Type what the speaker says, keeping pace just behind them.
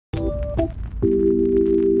Hey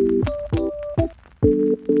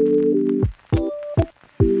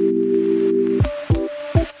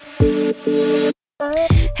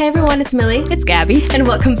everyone, it's Millie. It's Gabby. And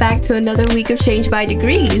welcome back to another week of Change by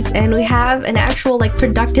Degrees. And we have an actual,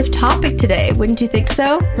 productive topic today. Wouldn't you think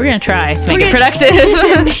so? We're going to try to make it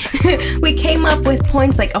productive. We came up with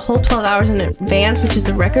points like a whole 12 hours in advance, which is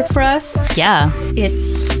a record for us. Yeah.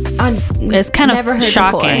 It's kind of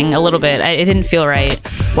shocking before. A little bit. It didn't feel right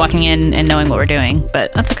walking in and knowing what we're doing,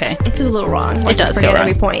 but that's okay. It feels a little wrong. It does feel wrong.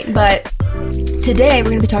 Every point. But today we're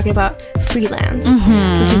going to be talking about freelance,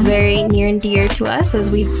 which is very near and dear to us as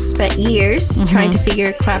we've spent years trying to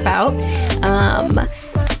figure crap out,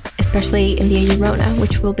 especially in the age of Rona,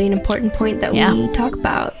 which will be an important point that we talk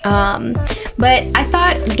about. But I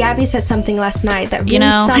thought Gabby said something last night that really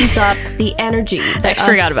sums up the energy that I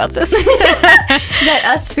forgot about this. that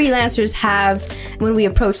us freelancers have when we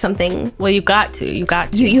approach something. Well, you got to. You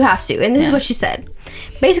have to. And this is what she said.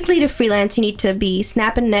 Basically, to freelance, you need to be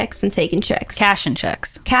snapping necks and taking checks. Cash and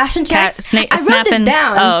checks. Cash and checks? I wrote this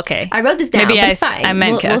down. Oh, okay. I wrote this down, Maybe but it's fine. I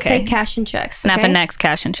meant we'll say cash and checks. Snapping necks,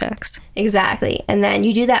 cash and checks. Exactly. And then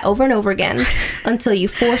you do that over and over again until you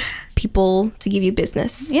force people to give you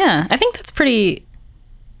business. Yeah, I think that's pretty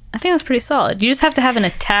solid. You just have to have an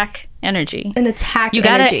attack energy.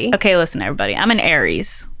 Energy. Okay, listen, everybody. I'm an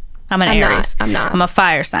Aries. I'm Aries. I'm not. I'm a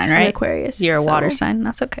fire sign, right? I'm an Aquarius. You're a water sign.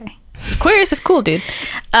 That's okay. Aquarius is cool, dude.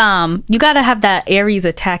 You gotta have that Aries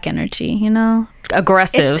attack energy,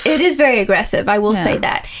 aggressive. It is very aggressive, I will say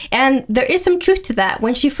that. And there is some truth to that.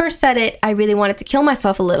 When she first said it, I really wanted to kill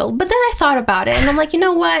myself a little, but then I thought about it and I'm like, you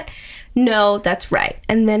know what? No, that's right.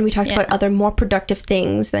 And then we talked about other more productive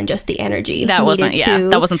things than just the energy. That wasn't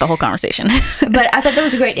the whole conversation. But I thought that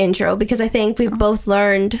was a great intro because I think we've both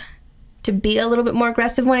learned to be a little bit more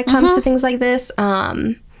aggressive when it comes to things like this.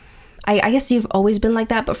 I guess you've always been like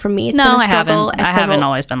that, but for me, it's been a struggle. I haven't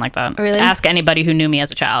always been like that. Really? Ask anybody who knew me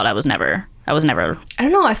as a child. I was never. I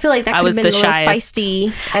don't know. I feel like that could have been a little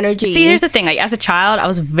feisty energy. See, here's the thing. Like as a child, I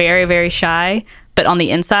was very, very shy, but on the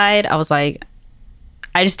inside, I was like,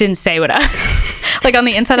 I just didn't say what I. Like on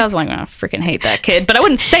the inside, I was like, oh, I freaking hate that kid, but I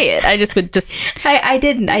wouldn't say it. I just would just. I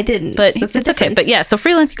didn't. But it's okay. But yeah, so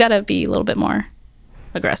freelance, you got to be a little bit more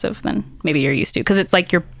aggressive than maybe you're used to, because it's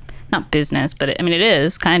like you're. Not business, but it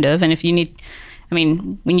is kind of. And if you need,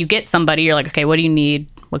 when you get somebody, you're like, okay, what do you need?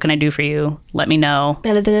 What can I do for you? Let me know.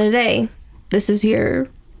 And at the end of the day, this is your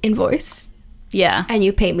invoice. Yeah. And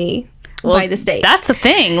you pay me by this date. That's the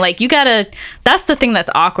thing. Like that's the thing that's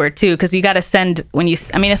awkward too, because you gotta send when you,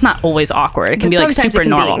 it's not always awkward. It can be like super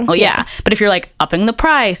normal. Yeah. But if you're like upping the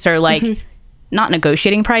price or like not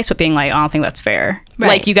negotiating price, but being like, I don't think that's fair. Right.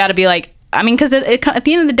 Like you gotta be like, because at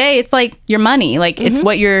the end of the day, it's like your money. Like it's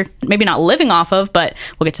what you're maybe not living off of, but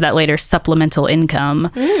we'll get to that later. Supplemental income.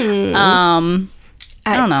 I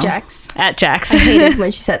don't know. At Jax. I hated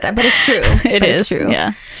when she said that, but it's true. It's true.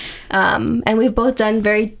 Yeah. And we've both done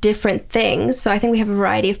very different things, so I think we have a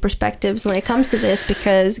variety of perspectives when it comes to this.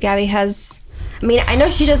 Because Gabby has. I know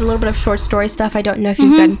she does a little bit of short story stuff. I don't know if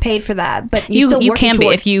you've gotten paid for that, but you can be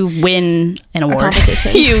if you win an award.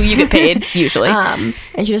 you get paid usually. And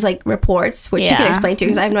she does like reports, which she can explain to you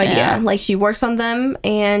because I have no idea. Like she works on them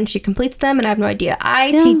and she completes them, and I have no idea.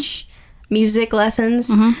 I teach music lessons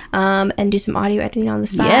and do some audio editing on the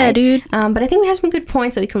side. Yeah, dude. But I think we have some good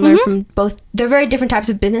points that we can learn from both. They're very different types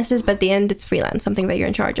of businesses, but at the end, it's freelance, something that you're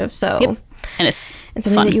in charge of. So. Yep. And it's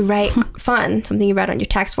something that you write something you write on your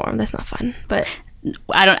tax form. That's not fun, but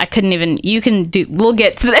I couldn't even. You can do. We'll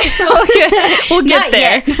get to there. We'll get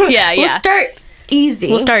there. Yeah. We'll start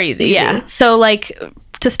easy. Yeah. So like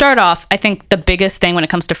to start off, I think the biggest thing when it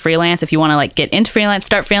comes to freelance, if you want to like get into freelance,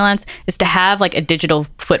 start freelance, is to have like a digital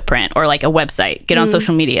footprint or like a website. Get on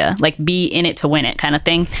social media, like be in it to win it kind of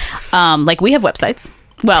thing. Like we have websites.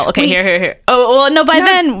 Well, okay, here. Oh, well, no,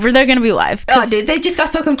 then they're going to be live. Oh, dude, they just got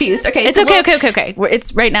so confused. Okay, it's okay.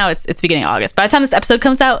 It's right now, it's beginning of August. By the time this episode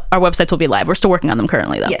comes out, our websites will be live. We're still working on them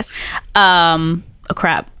currently, though. Yes. Oh,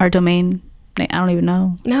 crap. Our domain, I don't even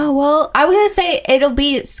know. No, well, I was going to say it'll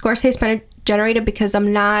be Squarespace generated because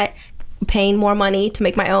I'm not paying more money to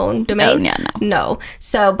make my own domain. Oh, yeah, no.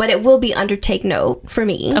 So, but it will be under Take Note for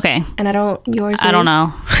me. Okay. And I don't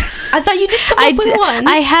know. I thought you did come up with one.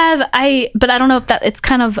 But I don't know if that, it's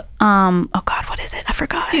kind of, oh God, what is it? I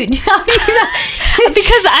forgot. Dude, because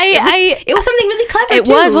it was something really clever, It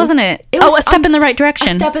was, wasn't it? A step in the right direction.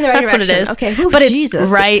 A step in the right direction. That's what it is. Okay. But Jesus.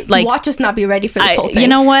 It's right, like. Watch us not be ready for this whole thing. You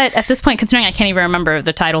know what? At this point, considering I can't even remember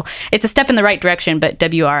the title, it's a step in the right direction, but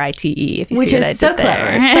WRITE, if you see what I did so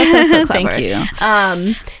there. Clever. So clever. Thank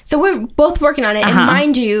you. So we're both working on it, and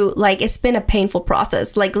mind you, like it's been a painful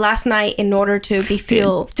process. Like last night, in order to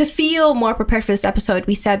feel feel more prepared for this episode,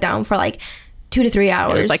 we sat down for like 2 to 3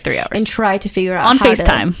 hours. It was like 3 hours. And tried to figure out on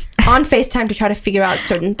FaceTime. On FaceTime to try to figure out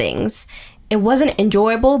certain things. It wasn't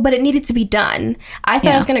enjoyable, but it needed to be done. I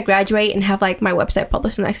thought I was going to graduate and have like my website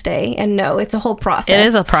published the next day. And no, it's a whole process. It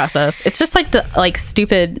is a process. It's just like the like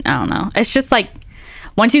stupid, I don't know. It's just like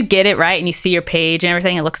once you get it right and you see your page and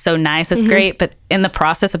everything, it looks so nice. It's great. But in the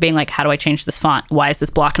process of being like, how do I change this font? Why is this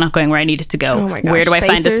block not going where I need it to go? Oh my gosh, where do I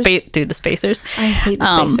find the spacers. space? Dude, the spacers. I hate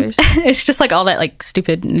the spacers. It's just like all that like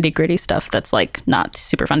stupid nitty gritty stuff that's like not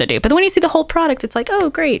super fun to do. But then when you see the whole product, it's like, oh,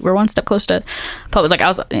 great. We're one step closer to publish.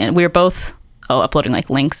 Like we were both uploading like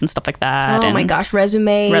links and stuff like that. Oh my gosh,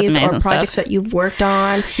 resumes or projects that you've worked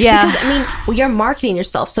on. Yeah. Because I mean, well, you're marketing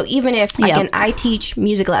yourself. So even if again, I teach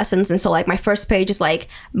music lessons, and so like my first page is like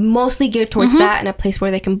mostly geared towards that and a place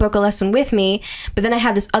where they can book a lesson with me. But then I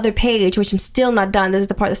have this other page which I'm still not done. This is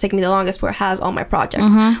the part that's taking me the longest, where it has all my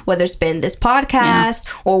projects, whether it's been this podcast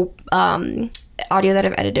or audio that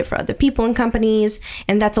I've edited for other people and companies,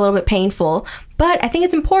 and that's a little bit painful. But I think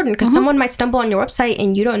it's important because someone might stumble on your website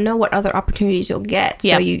and you don't know what other opportunities you'll get.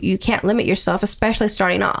 So you can't limit yourself, especially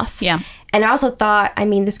starting off. Yeah. And I also thought, I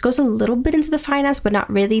mean, this goes a little bit into the finance, but not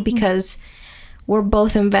really, because we're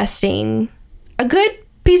both investing a good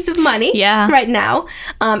piece of money right now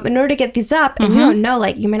in order to get these up. And you don't know,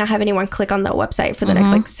 like, you may not have anyone click on the website for the next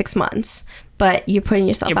like 6 months. But you're putting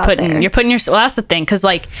yourself out there. You're putting yourself. Well, that's the thing, because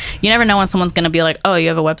like you never know when someone's gonna be like, "Oh, you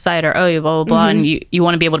have a website," or "Oh, you blah blah blah," and you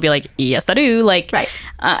want to be able to be like, "Yes, I do." Like,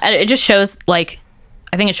 it just shows like.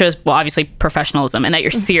 I think it shows, well, obviously professionalism and that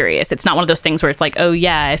you're serious. It's not one of those things where it's like, oh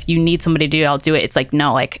yeah, if you need somebody to do it, I'll do it. It's like,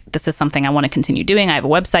 no, like this is something I want to continue doing. I have a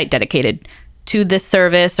website dedicated to this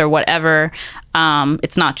service or whatever.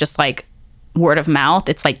 It's not just like word of mouth.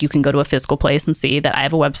 It's like you can go to a physical place and see that I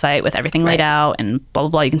have a website with everything laid out and blah blah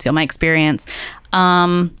blah. You can see all my experience.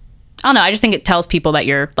 I don't know. I just think it tells people that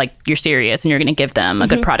you're serious and you're going to give them a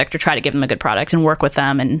good product, or try to give them a good product and work with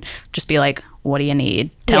them and just be like, what do you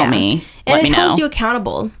need? Tell me. And let me know. And it holds you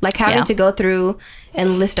accountable. Like having to go through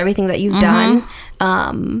and list everything that you've done,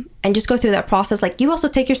 and just go through that process. Like you also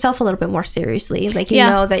take yourself a little bit more seriously. Like you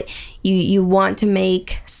know that you want to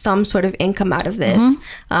make some sort of income out of this,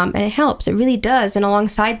 and it helps. It really does. And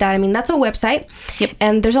alongside that, I mean, that's a website.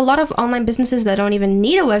 And there's a lot of online businesses that don't even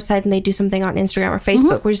need a website, and they do something on Instagram or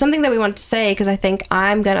Facebook, which is something that we wanted to say, because I think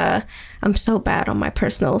I'm so bad on my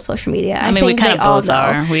personal social media. I mean, we kind of both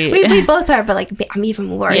are. We both are, but like I'm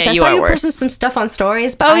even worse. Yeah, I saw you posting some stuff on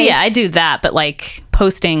stories. But I do that, but like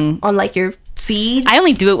posting on like your feeds. I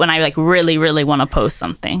only do it when I like really, really want to post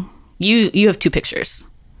something. You have 2 pictures.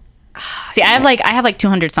 See, I have like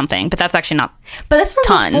 200 something, but that's actually not. But that's from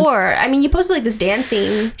tons. Before. I mean, you posted like this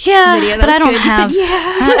dancing video. But I don't have. You said,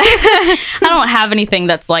 I don't have anything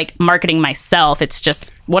that's like marketing myself. It's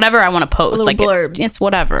just whatever I want to post. Like blurb. It's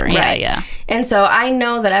whatever. Right. Yeah. And so I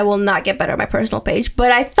know that I will not get better at my personal page,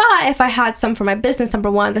 but I thought if I had some for my business, number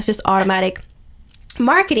one, that's just automatic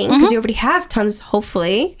marketing, because you already have tons,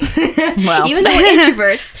 hopefully. Well, even though we're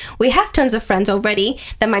introverts, we have tons of friends already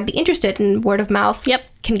that might be interested in word of mouth.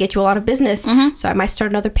 Can get you a lot of business. So I might start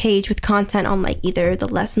another page with content on like either the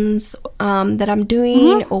lessons that I'm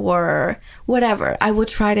doing or whatever. I will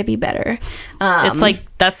try to be better. It's like,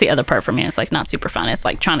 that's the other part for me. It's like not super fun. It's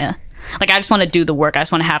like trying to, like, I just want to do the work. I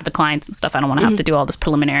just want to have the clients and stuff. I don't want to have to do all this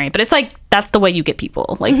preliminary, but it's like, that's the way you get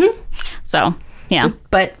people. Like, so yeah.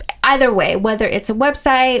 But either way, whether it's a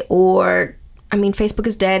website or, I mean, Facebook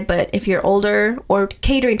is dead, but if you're older or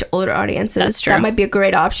catering to older audiences, that might be a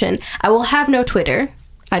great option. I will have no Twitter.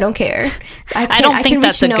 I don't care. I don't think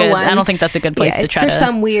that's a good place to try to. For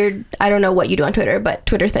some weird, I don't know what you do on Twitter, but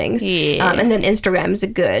Twitter things. And then Instagram is a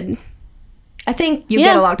good. I think you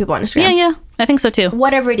get a lot of people on Instagram. Yeah, I think so too.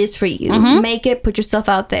 Whatever it is for you, make it. Put yourself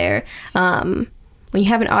out there. When you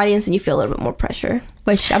have an audience and you feel a little bit more pressure,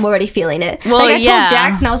 which I'm already feeling it. Well, like I told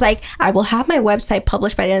Jax, and I was like, I will have my website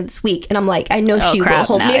published by the end of this week. And I'm like, I know she will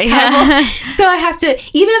hold me accountable. So I have to,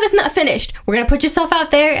 even if it's not finished, we're going to put yourself out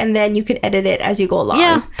there, and then you can edit it as you go along.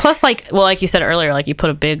 Yeah. Plus, like you said earlier, like you put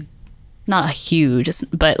a big, not a huge,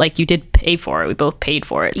 but like you did pay for it. We both paid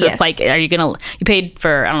for it. So it's like, you paid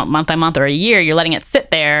for, I don't know, month by month or a year. You're letting it sit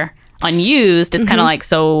there unused. It's kind of like,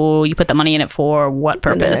 so you put the money in it for what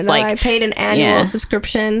purpose? No, I paid an annual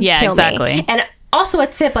subscription. Yeah, exactly. Me. And also a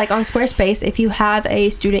tip, like on Squarespace, if you have a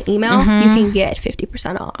student email, you can get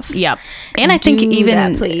 50% off. Yep. And I think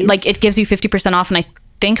even like it gives you 50% off, and I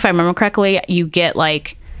think if I remember correctly, you get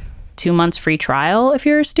like 2 months free trial if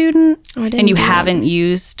you're a student and you haven't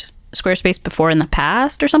used Squarespace before in the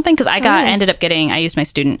past or something, because I used my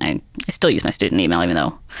student, I still use my student email even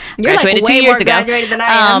though I graduated like way 2 years more ago. graduated than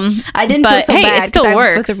I am. I didn't feel so bad. It still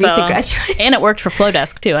works. So, and it worked for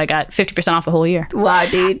Flowdesk too. I got 50% off the whole year. Wow,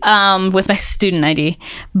 dude. With my student ID.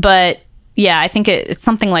 But yeah, I think it's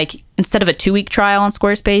something like, instead of a 2-week trial on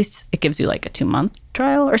Squarespace, it gives you like a 2-month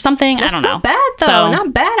trial or something. That's I don't know. Not bad though. So,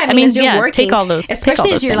 not bad. I mean, as you're working, take all those,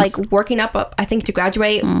 especially as you're like working up, I think, to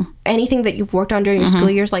graduate, anything that you've worked on during your school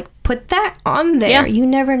years, like put that on there. Yeah. You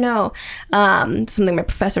never know. Something my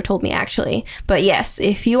professor told me, actually. But yes,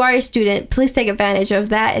 if you are a student, please take advantage of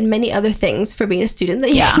that and many other things for being a student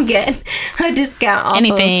that you can get a discount off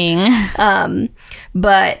anything.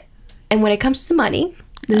 But and when it comes to money,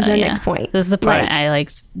 this is our next point. This is the part I like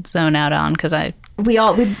zone out on, because we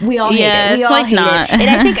all hate it. We all hate it. And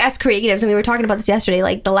I think as creatives, and we were talking about this yesterday,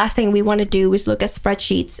 like the last thing we want to do is look at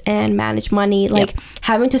spreadsheets and manage money. Like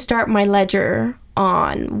having to start my ledger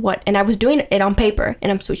on and I was doing it on paper,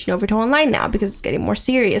 and I'm switching over to online now because it's getting more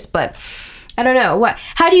serious. But I don't know,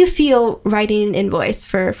 how do you feel writing an invoice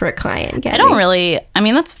for a client, Gabby? I don't really, I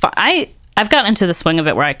mean, that's fine. I've gotten into the swing of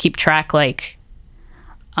it where I keep track like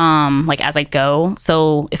as I go.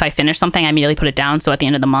 So if I finish something, I immediately put it down. So at the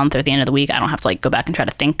end of the month or at the end of the week, I don't have to like go back and try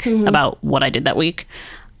to think about what I did that week.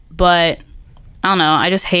 But I don't know. I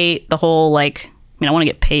just hate the whole like, I mean, I want to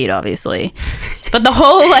get paid, obviously, but the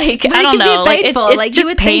whole like, I don't know, like it's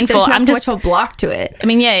just painful. I'm just so much of a block to it. I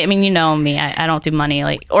mean, you know me. I don't do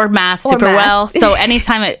money or math super well. So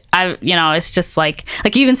anytime it's just like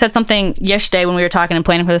you even said something yesterday when we were talking and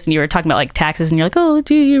planning for this, and you were talking about like taxes, and you're like, oh,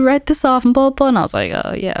 do you write this off and blah blah? And I was like,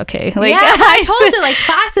 oh yeah, okay. Like, I told you, like,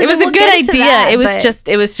 classes. It was a good idea.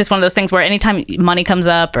 It was just one of those things where anytime money comes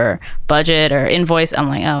up or budget or invoice, I'm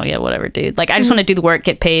like, oh yeah, whatever, dude. Like I just want to do the work,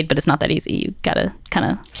 get paid, but it's not that easy. You gotta kind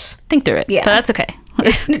of think through it. Yeah, but that's okay.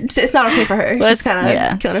 It's not okay for her. She's kind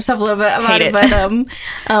of killing herself a little bit about it.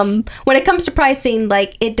 But when it comes to pricing,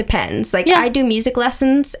 like, it depends. Like, I do music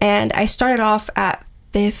lessons, and I started off at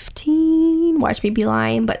 15, watch me be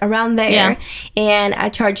lying, but around there, and I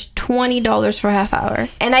charged $20 for a half hour.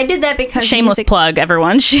 And I did that because shameless plug,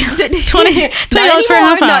 everyone. $20 for a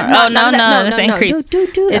half hour. No, it's increased.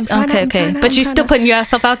 It's okay. But you're still putting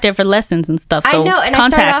yourself out there for lessons and stuff. So I know, and I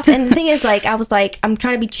started off, and the thing is, like, I was like, I'm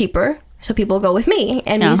trying to be cheaper, so people go with me.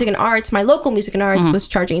 And music and arts, my local music and arts was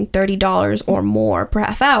charging $30 or more per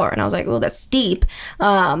half hour, and I was like, well, that's steep.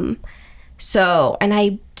 So, and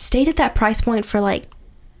I stayed at that price point for like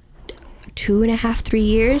 2.5, 3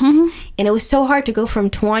 years, and it was so hard to go from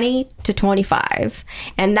 20 to 25,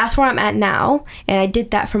 and that's where I'm at now. And I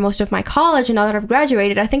did that for most of my college, and now that I've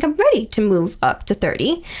graduated, I think I'm ready to move up to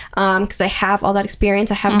 30, because I have all that experience.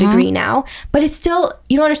 I have a degree now, but it's still,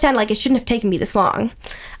 you don't understand, like, it shouldn't have taken me this long.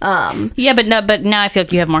 But now I feel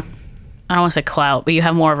like you have more, I don't want to say clout, but you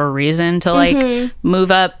have more of a reason to like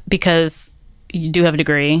move up, because you do have a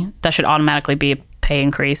degree. That should automatically be a pay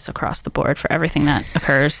increase across the board for everything that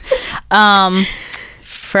occurs.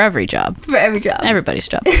 For every job. Everybody's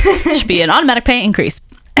job. Should be an automatic pay increase.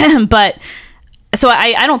 But so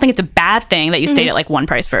I don't think it's a bad thing that you stayed at like one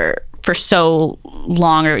price for so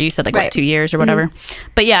long, or you said like what, 2 years or whatever.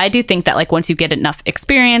 But yeah, I do think that like once you get enough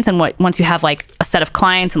experience, and once you have like a set of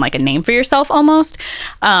clients and like a name for yourself almost,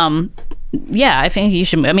 yeah, I think you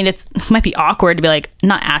should. I mean, it might be awkward to be like,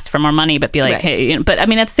 not ask for more money, but be like, hey, you know, but I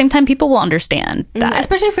mean, at the same time, people will understand that.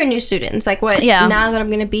 Especially for new students. Like, now that I'm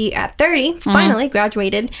going to be at 30, finally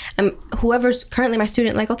graduated, whoever's currently my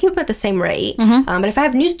student, like, I'll keep them at the same rate. But if I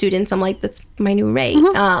have new students, I'm like, that's my new rate.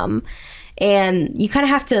 And you kind of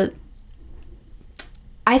have to,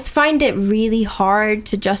 I find it really hard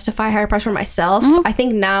to justify higher price for myself. I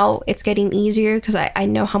think now it's getting easier because I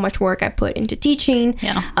know how much work I put into teaching,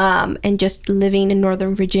 and just living in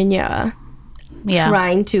Northern Virginia,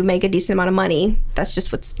 trying to make a decent amount of money. That's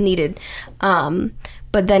just what's needed.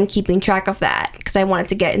 But then keeping track of that, because I wanted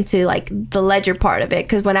to get into like the ledger part of it.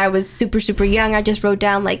 Because when I was super young, I just wrote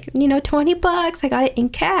down like, $20. I got it in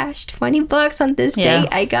cash. $20 on this day.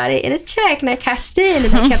 I got it in a check, and I cashed it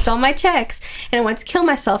in, and I kept all my checks. And I wanted to kill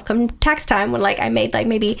myself come tax time, when like I made like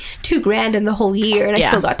maybe $2,000 in the whole year, and I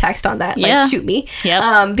still got taxed on that. Like, shoot me.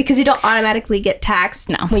 Because you don't automatically get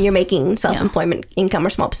taxed when you're making self-employment income or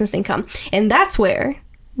small business income, and that's where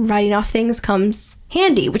writing off things comes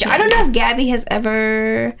handy, which I don't know if Gabby has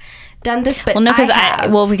ever done this, but because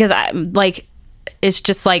I like, it's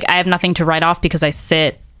just like I have nothing to write off because I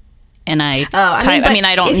sit and I type. I mean,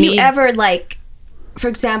 I don't need. If you ever, like, for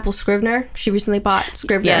example, Scrivener, she recently bought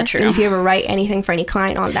Scrivener. Yeah, true. And if you ever write anything for any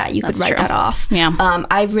client on that, you could write that off.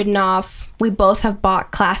 I've written off. We both have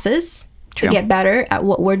bought classes. to get better at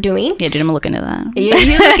what we're doing. Yeah, dude, I'm gonna look into that. You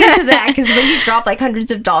look into that, because when you drop like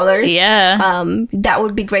hundreds of dollars, that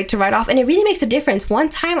would be great to write off, and it really makes a difference. One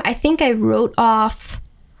time, I think I wrote off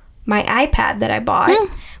my iPad that I bought,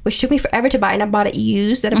 which took me forever to buy, and I bought it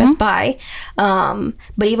used at a Best Buy.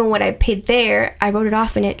 But even when I paid there, I wrote it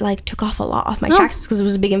off, and it like took off a lot off my taxes, because it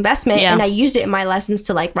was a big investment, and I used it in my lessons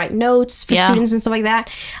to like write notes for students and stuff like that.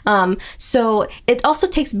 So it also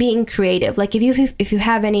takes being creative. Like if you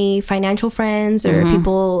have any financial friends or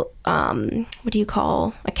people, what do you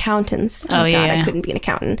call accountants? Oh God, I couldn't be an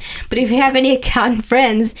accountant. But if you have any accountant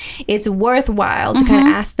friends, it's worthwhile to kind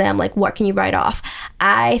of ask them like, what can you write off?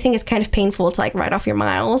 I think it's kind of painful to like write off your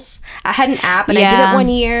miles. I had an app, and I did it one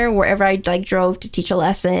year wherever I like drove to teach a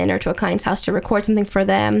lesson or to a client's house to record something for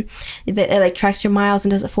them. It like tracks your miles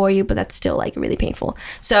and does it for you, but that's still like really painful.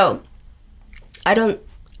 So I don't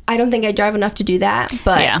think I drive enough to do that.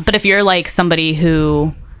 But but if you're like somebody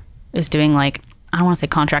who is doing like, I don't want to say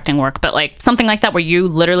contracting work, but like something like that where you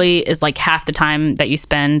literally is like half the time that you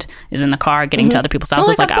spend is in the car getting to other people's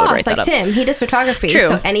houses, like I would write that up. Like Tim, he does photography. True.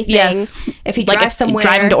 So anything, if he drives somewhere,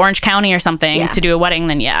 driving to Orange County or something to do a wedding,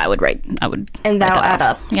 then I would and that'll add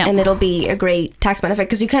up, and it'll be a great tax benefit,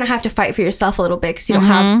 because you kind of have to fight for yourself a little bit, because you don't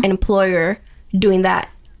have an employer doing that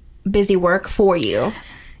busy work for you.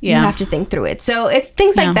 You have to think through it. So it's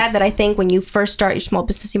things like that I think when you first start your small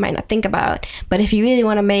business, you might not think about. But if you really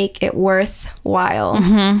want to make it worthwhile,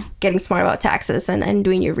 getting smart about taxes and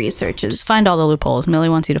doing your research is... Just find all the loopholes. Millie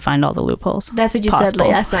wants you to find all the loopholes. That's what you said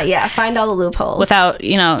last night. Yeah, find all the loopholes. Without,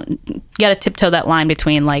 you got to tiptoe that line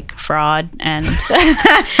between like fraud and...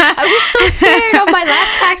 I was so scared of my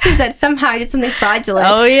last taxes that somehow I did something fraudulent.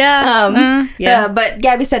 Oh, yeah. But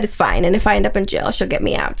Gabby said it's fine. And if I end up in jail, she'll get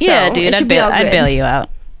me out. So yeah, dude, I'd bail you out.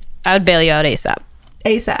 I would bail you out ASAP.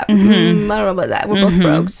 ASAP. I don't know about that. We're both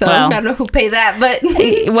broke, so I don't know who pay that. But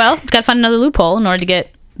well, gotta find another loophole in order to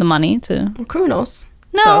get the money to... We're criminals.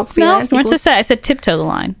 No, what to say? I said tiptoe the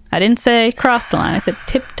line. I didn't say cross the line. I said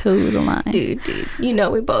tiptoe the line. Dude,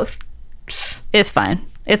 we both... It's fine.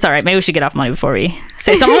 It's all right. Maybe we should get off money before we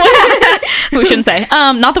say something we shouldn't say.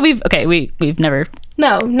 Not that we've never...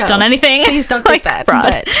 No. done anything. Please don't like that.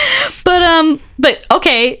 Fraud. But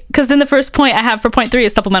okay, because then the first point I have for point 3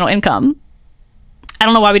 is supplemental income. I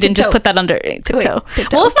don't know why we didn't just put that under tiptoe.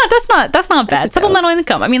 Tiptoe. Well, that's not bad. Supplemental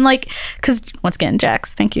income. I mean, like, because once again,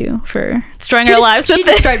 Jax, thank you for destroying our lives. She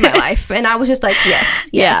destroyed my life, and I was just like, yes.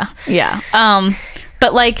 Yeah.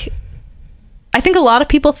 But like, I think a lot of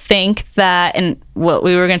people think that, and what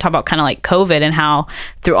we were going to talk about kind of like COVID and how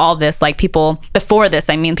through all this, like people before this,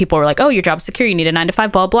 I mean, people were like, oh, your job's secure, you need a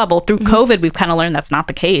 9-to-5, blah, blah, blah. Through COVID, we've kind of learned that's not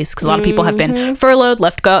the case, because a lot of people have been furloughed,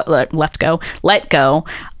 let go,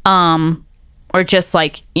 or just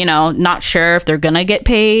like, not sure if they're going to get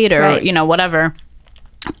paid or, whatever.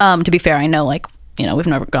 To be fair, I know like, we've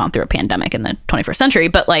never gone through a pandemic in the 21st century,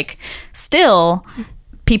 but like still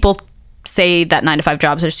people say that 9-to-5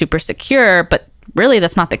 jobs are super secure, but really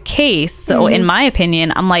that's not the case. So in my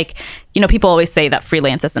opinion, I'm like, people always say that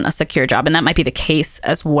freelance isn't a secure job, and that might be the case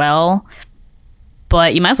as well,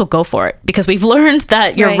 but you might as well go for it, because we've learned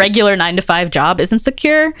that your regular 9-to-5 job isn't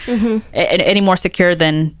secure, any more secure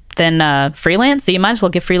than freelance. So you might as well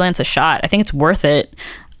give freelance a shot. I think it's worth it.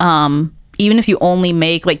 Even if you only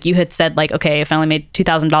make, like you had said, like, okay, if I only made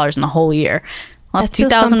 $2,000 in the whole year, well, that's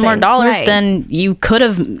 $2,000 more dollars than you could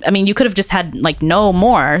have. I mean, you could have just had like no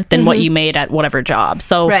more than what you made at whatever job.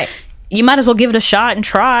 So you might as well give it a shot and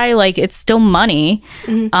try. Like, it's still money.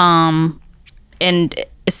 And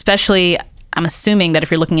especially, I'm assuming that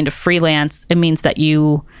if you're looking into freelance, it means that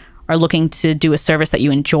you are looking to do a service that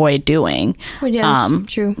you enjoy doing. Well, yeah,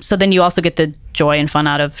 true. So then you also get the joy and fun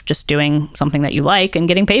out of just doing something that you like and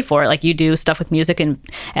getting paid for it. Like, you do stuff with music and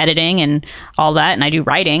editing and all that, and I do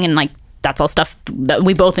writing, and like that's all stuff that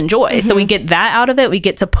we both enjoy. So we get that out of it. We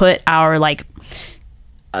get to put our like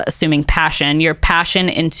assuming your passion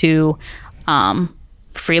into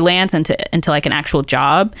freelance, into like an actual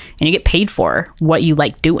job, and you get paid for what you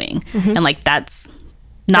like doing. And like that's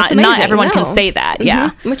not everyone can say that.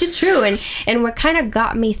 Yeah, which is true. And what kind of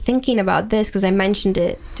got me thinking about this, because I mentioned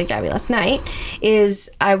it to Gabby last night, is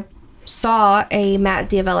I saw a Matt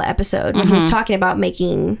D'Avella episode when he was talking about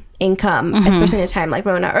making income, especially in a time like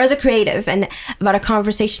Rona, or as a creative, and about a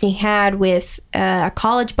conversation he had with a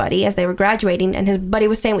college buddy as they were graduating, and his buddy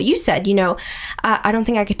was saying what you said, I don't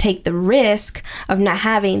think I could take the risk of not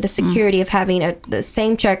having the security of having the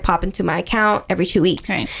same check pop into my account every 2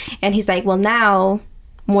 weeks. And he's like, well, now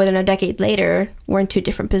more than a decade later, we're in 2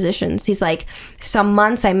 different positions. He's like, some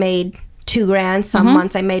months I made 2,000. Some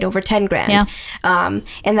months I made over 10,000. Yeah.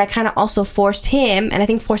 And that kind of also forced him, and I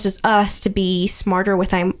think forces us to be smarter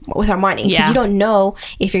with our money, because you don't know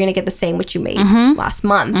if you're gonna get the same what you made last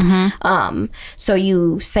month. So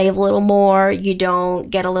you save a little more, you don't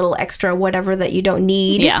get a little extra whatever that you don't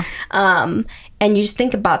need. And you just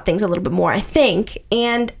think about things a little bit more, I think.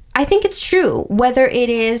 And I think it's true, whether it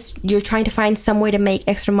is you're trying to find some way to make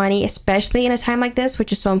extra money, especially in a time like this,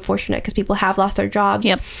 which is so unfortunate because people have lost their jobs.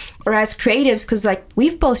 Or as creatives, because like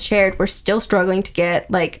we've both shared, we're still struggling to get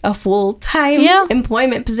like a full-time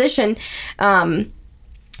employment position.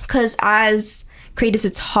 Because as creatives,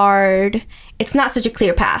 it's hard. It's not such a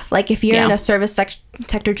clear path. Like if you're in a service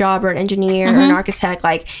sector job or an engineer or an architect,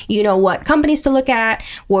 like you know what companies to look at,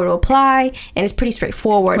 where to apply, and it's pretty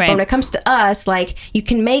straightforward. But when it comes to us, like you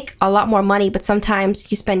can make a lot more money, but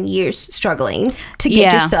sometimes you spend years struggling to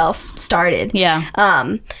get yourself started.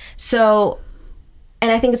 So,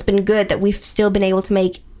 and I think it's been good that we've still been able to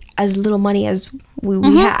make as little money as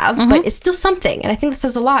we have, but it's still something. And I think that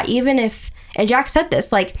says a lot, even if, and Jack said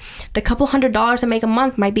this, like the couple $100s I make a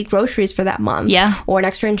month might be groceries for that month, or an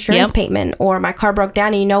extra insurance payment, or my car broke down,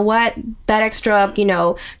 and you know what, that extra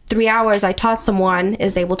 3 hours I taught someone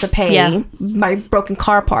is able to pay my broken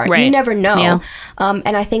car part. You never know.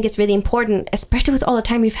 And I think it's really important, especially with all the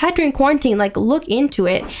time we've had during quarantine, like look into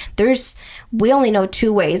it. We only know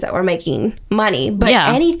 2 ways that we're making money, but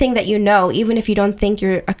anything that even if you don't think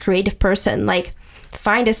you're a creative person, like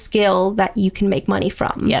find a skill that you can make money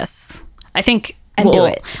from. I think do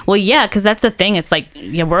it. Well, yeah, because that's the thing. It's like,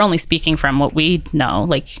 we're only speaking from what we know.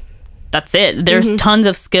 Like, that's it. There's tons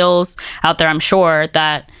of skills out there, I'm sure,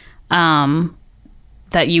 that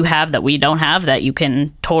that you have that we don't have, that you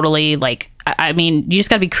can totally, like, I mean, you just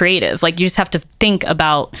got to be creative. Like, you just have to think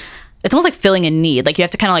about, it's almost like filling a need. Like, you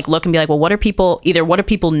have to kind of like look and be like, well, what do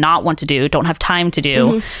people not want to do, don't have time to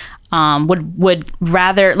do, would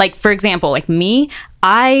rather, like, for example, like me,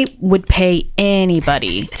 I would pay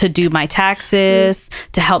anybody to do my taxes,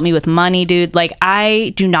 to help me with money, dude. Like,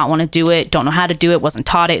 I do not want to do it, don't know how to do it, wasn't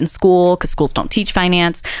taught it in school because schools don't teach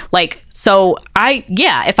finance. Like, so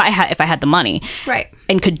if I had the money,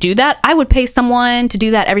 and could do that, I would pay someone to do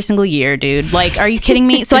that every single year, dude. Like, are you kidding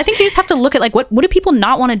me? So I think you just have to look at like, what do people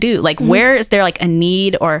not want to do? Like, where is there like a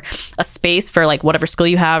need or a space for like whatever skill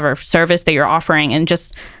you have or service that you're offering, and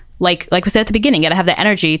just like we said at the beginning, you gotta have the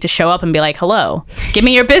energy to show up and be like, hello, give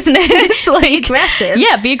me your business. Like, be aggressive.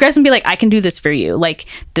 Yeah, be aggressive and be like, I can do this for you. Like,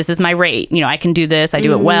 this is my rate. I can do this. I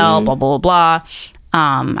do it well, blah, blah, blah, blah.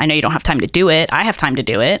 I know you don't have time to do it. I have time to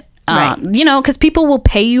do it. Because people will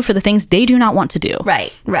pay you for the things they do not want to do.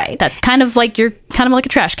 Right. That's kind of like, you're kind of like a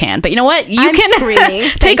trash can. But you know what? You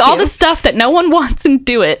can take all the stuff that no one wants and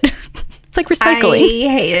do it. It's like recycling. I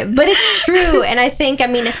hate it, but it's true. And I think,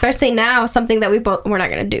 especially now, something that we're not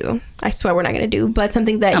going to do. I swear we're not going to do, but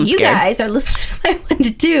something that you guys, our listeners, might want to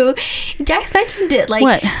do. Jax mentioned it. Like,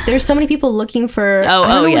 what? There's so many people looking for, I don't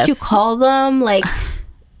know what you call them, like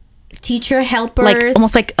teacher helpers, like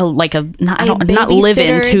almost like a not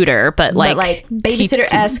live-in tutor, but like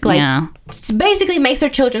babysitter-esque, like basically makes their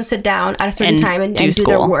children sit down at a certain time and do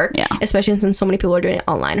their work, especially since so many people are doing it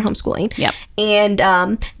online or homeschooling.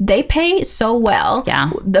 And they pay so well.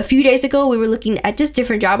 A few days ago we were looking at just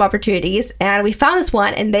different job opportunities, and we found this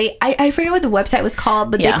one, and I forget what the website was called,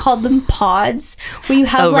 but they called them pods, where you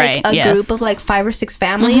have a group of like 5 or 6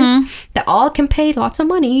 families that all can pay lots of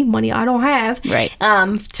money I don't have,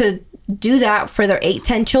 to do that for their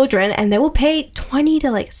 8-10 children, and they will pay $20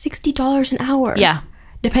 to like $60 an hour,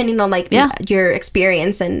 depending on like your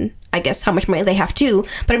experience and I guess how much money they have too.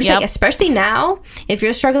 But I'm just like, especially now, if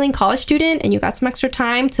you're a struggling college student and you got some extra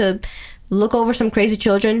time to look over some crazy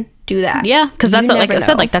children, do that. Because that's like I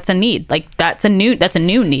said, like that's a need, like that's a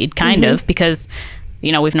new need kind of, because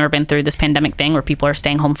we've never been through this pandemic thing where people are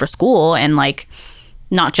staying home for school, and like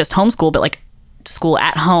not just homeschool, but like school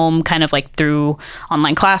at home, kind of like through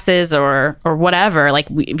online classes or whatever. Like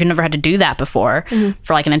we've never had to do that before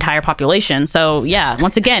for like an entire population. So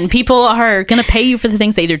once again, people are gonna pay you for the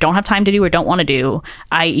things they either don't have time to do or don't want to do,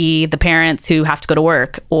 i.e. the parents who have to go to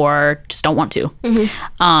work or just don't want to.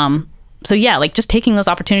 So like just taking those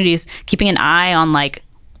opportunities, keeping an eye on like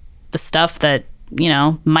the stuff that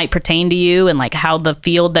might pertain to you, and like how the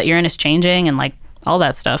field that you're in is changing, and like all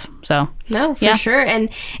that stuff. So no, for sure. And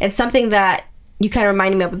it's something that you kind of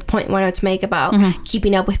reminded me of the point I wanted to make about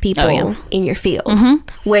keeping up with people in your field,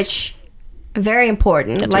 which very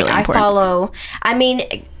important. That's like really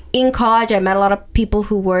important. In college, I met a lot of people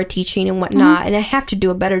who were teaching and whatnot, and I have to do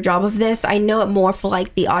a better job of this. I know it more for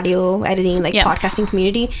like the audio editing, like podcasting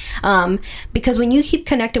community, because when you keep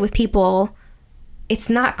connected with people, it's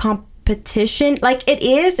not competition. competition. Like, it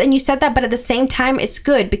is, and you said that, but at the same time, it's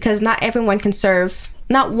good because not everyone can serve.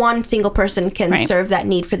 Not one single person can serve that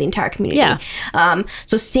need for the entire community. Yeah.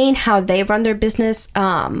 So seeing how they run their business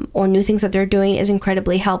or new things that they're doing is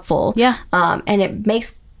incredibly helpful. Yeah. And it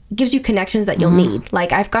gives you connections that you'll need.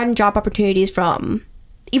 Like, I've gotten job opportunities from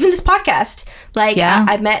even this podcast. Like,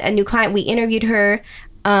 I met a new client. We interviewed her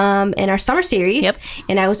in our summer series,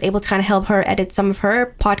 and I was able to kind of help her edit some of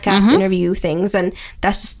her podcast interview things. And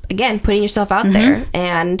that's just, again, putting yourself out there.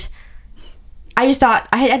 And I just thought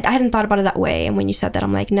I hadn't thought about it that way, and when you said that,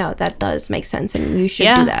 I'm like, no, that does make sense, and you should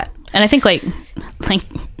do that. And I think like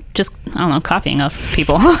just, I don't know, copying of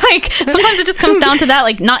people. Like, sometimes it just comes down to that.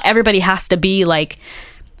 Like, not everybody has to be like,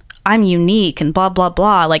 I'm unique and blah blah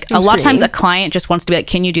blah. Like, a lot of times a client just wants to be like,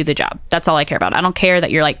 can you do the job? That's all I care about. I don't care that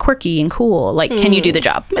you're like quirky and cool. Like, can you do the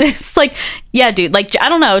job? And it's like, yeah, dude. Like, I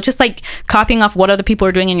don't know, just like copying off what other people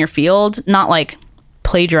are doing in your field, not like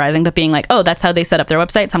plagiarizing, but being like, oh, that's how they set up their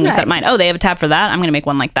website, so I'm gonna set mine. Oh, they have a tab for that, I'm gonna make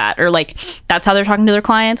one like that. Or like, that's how they're talking to their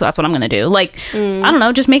clients, so that's what I'm gonna do. Like, I don't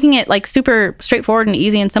know, just making it like super straightforward and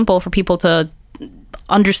easy and simple for people to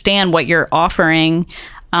understand what you're offering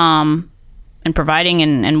and providing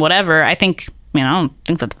and whatever. I think, I don't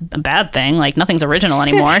think that's a bad thing. Like, nothing's original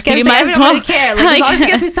anymore, so you might as well really care. Like, as long as it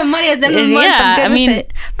gets me some money at the end of the month, I'm good with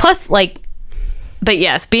it. Plus, like, but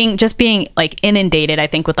yes, being like inundated, I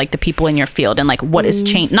think, with like the people in your field and like what is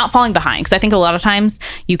changed, not falling behind. Because I think a lot of times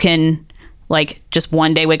you can like just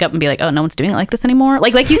one day wake up and be like, oh, no one's doing it like this anymore.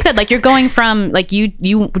 Like you said, like you're going from like you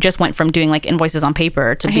just went from doing like invoices on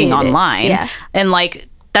paper to being online, and like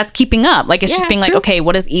that's keeping up. Like, it's just being like, okay,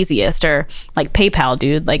 what is easiest? Or like PayPal,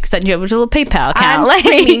 dude, like setting you up with a little PayPal account. I'm like,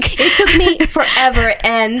 screaming. It took me forever,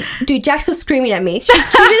 and dude, Jax was screaming at me. She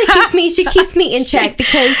really keeps me in check,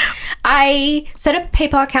 because I set up a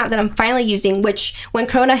PayPal account that I'm finally using, which when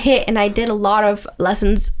Corona hit and I did a lot of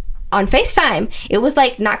lessons on FaceTime, it was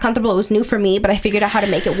like not comfortable. It was new for me, but I figured out how to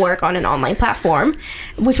make it work on an online platform,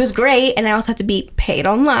 which was great. And I also had to be paid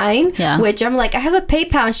online, which I'm like, I have a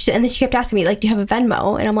PayPal. And then she kept asking me, like, do you have a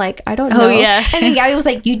Venmo? And I'm like, I don't know. And then Gabby was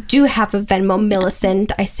like, you do have a Venmo,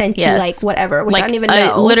 Millicent. I sent you like whatever, which like, I don't even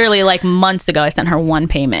know. Literally like months ago, I sent her one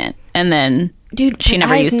payment, and then she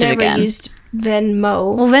never used it again. Used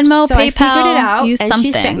Venmo. Well, Venmo, so PayPal, I figured it out, and something.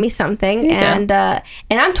 She sent me something, and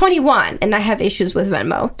I'm 21 and I have issues with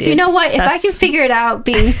Venmo. Dude, so you know what? If I can figure it out,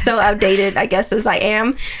 being so outdated, I guess, as I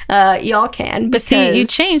am, y'all can. But see, you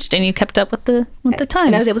changed and you kept up with the times.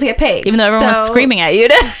 And I was able to get paid, even though everyone was screaming at you.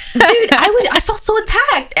 Dude, I felt so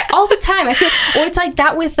attacked all the time. I feel, or it's like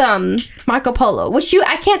that with Marco Polo, which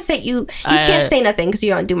I can't say you can't say nothing because you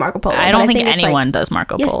don't do Marco Polo. I don't think anyone does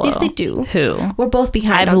Marco Polo. Yes, they do. Who? We're both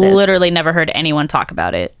behind. I've on this. literally never heard anyone talk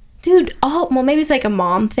about it. Dude, well, maybe it's like a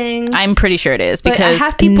mom thing. I'm pretty sure it is, because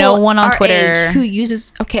no one on Twitter who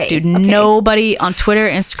uses nobody on Twitter,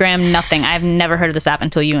 Instagram, nothing. I've never heard of this app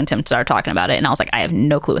until you and Tim started talking about it, and I was like, I have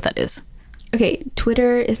no clue what that is. Okay,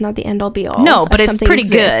 Twitter is not the end all be all. No, but it's pretty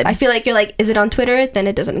good. I feel like you're like, is it on Twitter? Then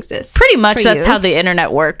it doesn't exist. Pretty much, that's how the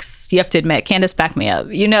internet works. You have to admit. Candace, back me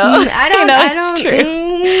up. You know, I don't. It's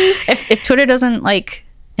true. If Twitter doesn't like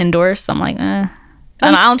endorse, I'm like, I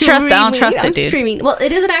don't trust it, dude. Screaming. Well,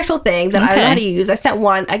 it is an actual thing that I don't know how to use. I sent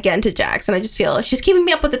one again to Jax, and I just feel she's keeping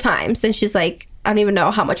me up with the times, and she's like, I don't even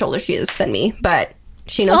know how much older she is than me, but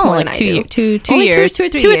she knows more than I do. Two or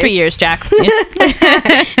 3 years, Jax.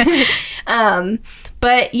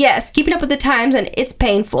 But yes, keeping up with the times, and it's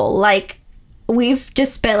painful. Like, we've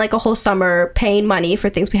just spent like a whole summer paying money for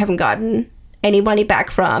things we haven't gotten any money back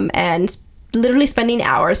from, and literally spending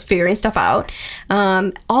hours figuring stuff out,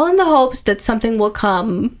 all in the hopes that something will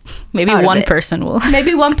come. Maybe one person will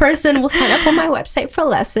sign up on my website for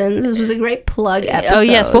lessons. This was a great plug episode. Oh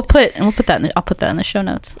yes, I'll put that in the show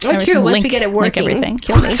notes. Oh, true. Once we get it working, everything.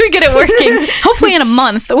 Once we get it working, hopefully in a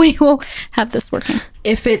month we will have this working.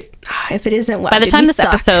 If it isn't, by the time this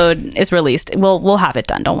episode is released, we'll have it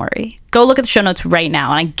done. Don't worry. Go look at the show notes right now,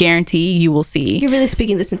 and I guarantee you will see. You're really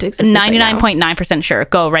speaking this into existence. 99.9% sure.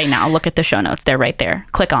 Go right now. Look at the show notes. They're right there.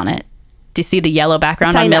 Click on it. Do you see the yellow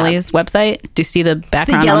background on Millie's website? Do you see the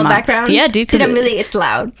background? The yellow background? Yeah, dude. Because it's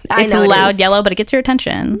loud. It's loud yellow, but it gets your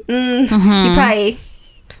attention. You probably,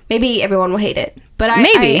 maybe everyone will hate it, but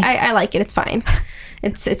I like it. It's fine.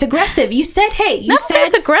 It's aggressive. You said,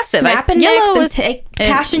 it's aggressive. Snap and necks and take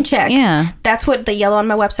cash and checks. Yeah. That's what the yellow on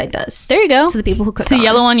my website does. There you go. To the people who click the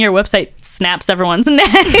yellow on your website snaps everyone's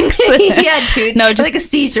necks. Yeah, dude. No, just like a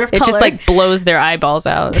seizure of color. It just like blows their eyeballs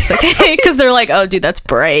out. It's okay. Because they're like, oh, dude, that's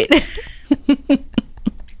bright.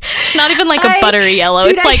 It's not even like a buttery yellow.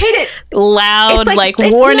 Dude, it's like hate it. Loud, it's like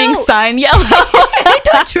warning sign yellow.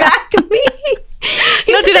 Don't track me.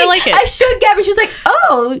 No, dude, Dude, I like it. I showed Gabby. She was like,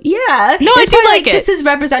 "Oh, yeah." No, I do like it. This is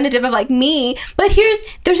representative of like me, but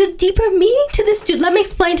there's a deeper meaning to this, dude. Let me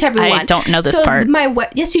explain to everyone. I don't know this part.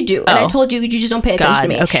 Yes, you do. And I told you, you just don't pay attention to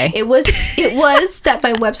me. Okay. It was that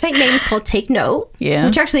my website name is called Take Note. Yeah.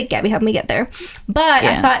 Which actually Gabby helped me get there, but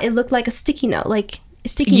I thought it looked like a sticky note, like.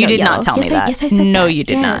 You did not tell me that. Yes, I said no, that. you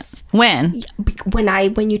did not. When?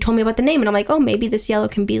 When you told me about the name, and I'm like, oh, maybe this yellow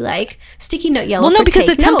can be like sticky note yellow. Well, no, because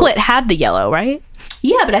the template had the yellow, right?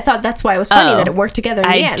 Yeah, but I thought that's why it was funny that it worked together in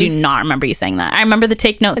the end. I do not remember you saying that. I remember the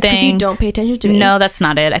take note thing. Because you don't pay attention to me. No, that's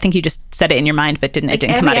not it. I think you just said it in your mind, but it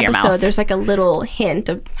didn't come out of your mouth. There's like a little hint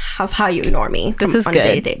of how you ignore me. This is on good. A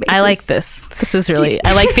day-to-day basis. I like this. This is really.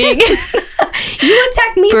 I like being. You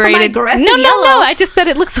attacked me for my aggressive yellow. No. I just said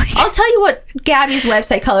it looks like. I'll tell you what. Gabby's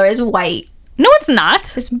website color is white. No, it's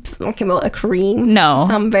not. It's okay, well, a cream. No,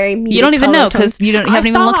 some very muted you don't even know because you haven't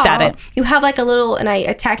even looked at it. You have like a little, and I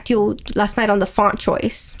attacked you last night on the font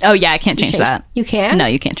choice. Oh yeah, I can't change that. You can? No,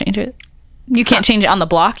 you can't change it. You can't change it on the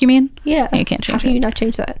block. You mean? Yeah, you can't change it. How can you not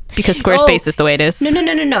change that? Because Squarespace is the way it is.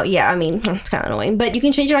 No. Yeah, I mean it's kind of annoying, but you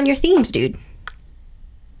can change it on your themes, dude.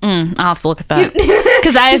 I'll have to look at that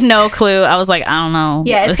because I have no clue. I was like, I don't know.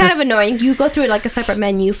 Yeah, it's kind of annoying. You go through like a separate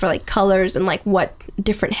menu for like colors and like what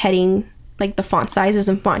different like the font sizes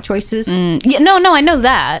and font choices. Yeah, no, I know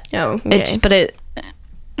that. Oh, okay. But it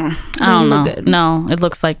I don't know. Look good. No, it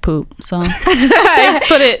looks like poop. So I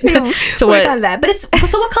put it to work on that. But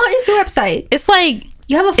so what color is your website? It's like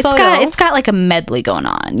you have a photo. It's got like a medley going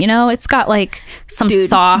on. You know, it's got like some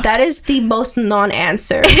soft. That is the most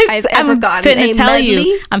non-answer I've ever gotten. I'm fitting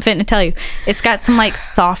to tell you. It's got some like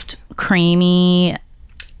soft, creamy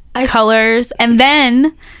colors, and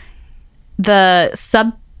then the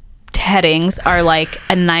subheadings are like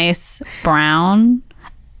a nice brown.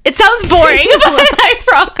 It sounds boring, but I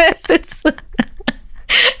promise it's.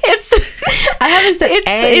 I haven't said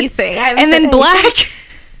anything. And then black.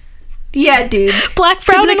 Yeah, dude. Black,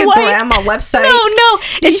 brown, like and a white. Grandma website. No,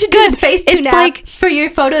 you should do Facetune app like, for your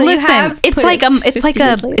photo that you have. It's like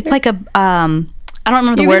a I don't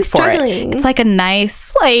remember the word for it. It's like a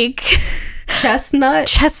nice like chestnut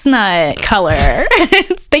color.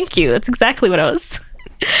 Thank you. That's exactly what I was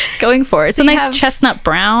going for. It's a nice chestnut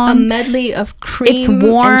brown. A medley of cream. It's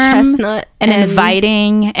warm and chestnut and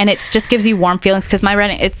inviting, and it just gives you warm feelings because my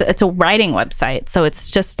writing it's a writing website, so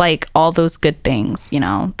it's just like all those good things, you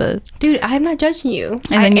know. Dude, I'm not judging you.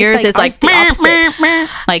 And then yours is like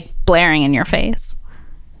like blaring in your face.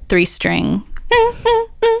 3-string.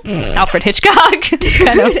 Alfred Hitchcock. Dude,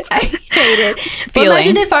 I hate it. Well,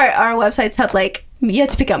 imagine if our websites had like you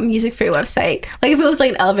had to pick up music for your website. Like if it was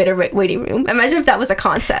like an elevator waiting room. Imagine if that was a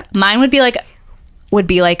concept. Mine would be like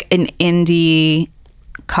an indie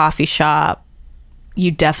coffee shop.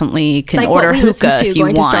 You definitely can order hookah if you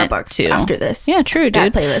want to. Starbucks after this. Yeah, true,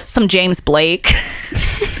 dude. That playlist. Some James Blake,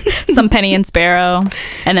 some Penny and Sparrow,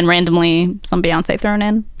 and then randomly some Beyonce thrown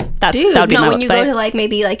in. That would be my when website. You go to like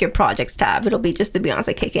maybe like your projects tab, it'll be just the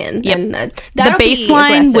Beyonce kick in. Yep. And the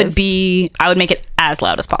baseline would be I would make it as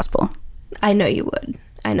loud as possible. I know you would.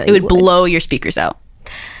 It would blow your speakers out.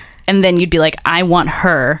 And then you'd be like, I want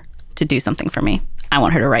her to do something for me. I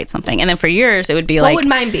want her to write something. And then for yours, it would be like... What would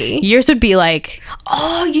mine be? Yours would be like...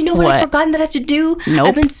 Oh, you know what I've forgotten that I have to do? Nope.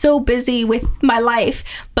 I've been so busy with my life.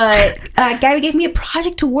 But Gabby gave me a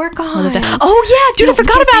project to work on. Oh, yeah. Dude, I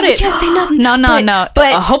forgot about it. You can't say nothing. No. But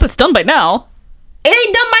I hope it's done by now. It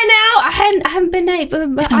ain't done by now. I haven't been...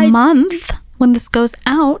 In a month... When this goes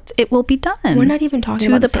out, it will be done. We're not even talking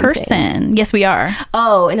about the same person. Thing. Yes, we are.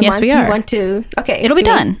 Oh, in a month we are. You want to... Okay. It'll be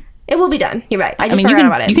done. It will be done. You're right. I just forgot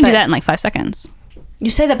about it. You can do that in like 5 seconds.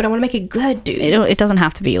 You say that, but I want to make it good, dude. It doesn't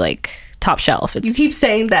have to be like top shelf. You keep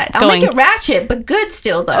saying that. I'll make it ratchet, but good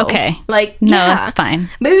still, though. Okay. Like, no, that's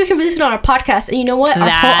fine. Maybe we can release it on our podcast, and you know what? Our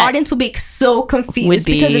whole audience will be so confused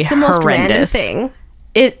because it's the most random thing.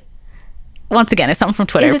 Once again, it's something from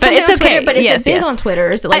Twitter, but it's okay. But is it big on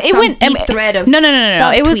Twitter? Is it like deep thread of no?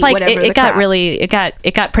 It was like it got really it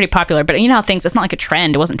got pretty popular. But you know how things? It's not like a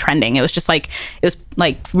trend. It wasn't trending. It was just like it was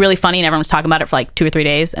like really funny, and everyone was talking about it for like 2 or 3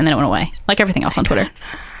 days, and then it went away, like everything else on Twitter.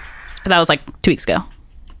 But that was like 2 weeks ago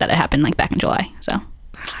that it happened, like back in July. So.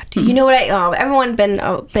 Dude, you know what? Everyone been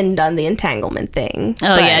done the entanglement thing.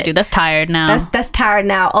 Oh yeah, dude, that's tired now. That's tired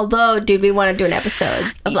now. Although, dude, we want to do an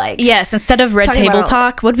episode of like instead of red table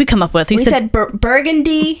talk, what did we come up with? We said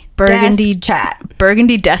burgundy desk chat.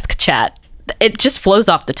 Burgundy desk chat. It just flows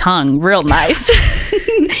off the tongue, real nice.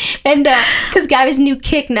 And because Gabby's new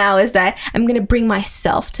kick now is that I'm gonna bring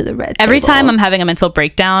myself to the red table. Every time I'm having a mental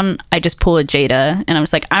breakdown, I just pull a Jada, and I'm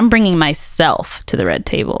just like, I'm bringing myself to the red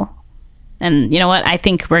table. And you know what? I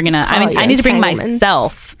think we're gonna. I need to bring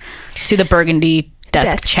myself to the burgundy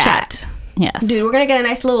desk chat. Yes. Dude, we're going to get a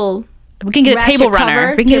nice little... We can get a table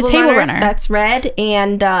runner. We can get a table runner. That's red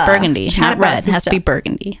and... burgundy, not red. It has to be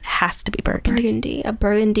burgundy. It has to be burgundy. A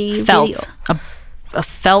burgundy... Felt. Really... A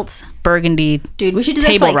felt burgundy. Dude, we should do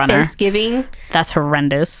that for like Thanksgiving. That's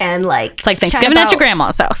horrendous. And like... It's like Thanksgiving at your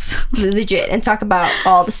grandma's house. Legit. And talk about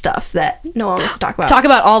all the stuff that no one wants to talk about. Talk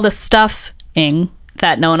about all the stuffing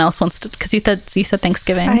that no one else wants to, because you said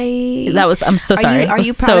Thanksgiving. I'm so sorry. Are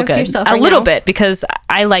you proud of yourself right now? A little bit, because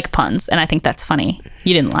I like puns and I think that's funny.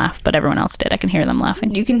 You didn't laugh, but everyone else did. I can hear them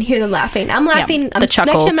laughing. You can hear them laughing. I'm laughing. Yeah, the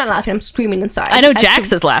chuckles. I'm not laughing. I'm screaming inside. I know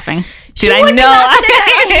Jax is laughing. Dude, I know.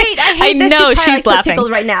 I hate that she's laughing. So tickled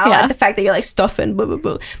right now at the fact that you're like stuffing, blah, blah,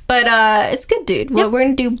 blah. But it's good, dude. We're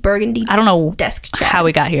gonna do burgundy. I don't know desk chat. how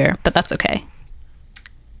we got here, but that's okay.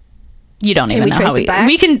 You don't even know how we can.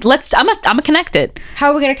 I'm gonna connect it.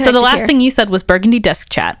 How are we gonna connect? So the last thing you said was burgundy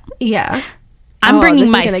desk chat. Yeah. I'm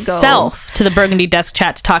bringing myself to the burgundy desk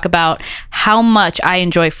chat to talk about how much I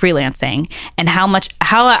enjoy freelancing and how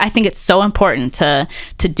I think it's so important to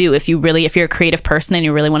do if you're a creative person and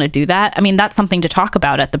you really want to do that. I mean, that's something to talk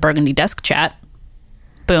about at the burgundy desk chat.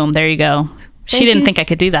 Boom, there you go. She didn't think I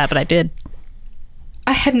could do that, but I did.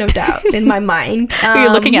 I had no doubt in my mind. You're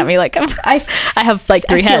looking at me like I have like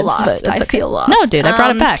three heads. Lost. But I feel lost. No, dude, I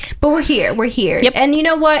brought it back. But we're here. Yep. And you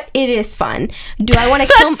know what? It is fun. Do I want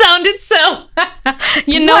to kill... That sounded so...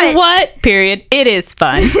 You know what? Period. It is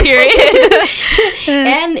fun. Period.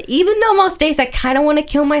 And even though most days I kind of want to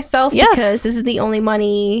kill myself because this is the only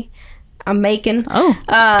money I'm making. Oh,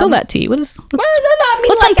 spill that tea. Let's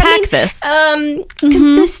unpack this.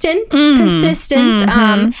 Consistent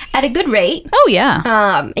at a good rate. Oh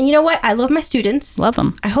yeah. And you know what? I love my students. Love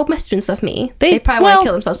them. I hope my students love me. They probably want to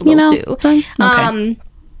kill themselves a little too. Okay.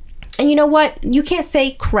 And you know what? You can't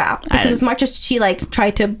say crap because as much as she like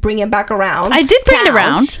tried to bring it back around, I did bring it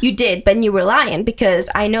around. You did, but you were lying because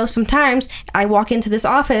I know sometimes I walk into this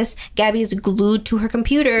office, Gabby is glued to her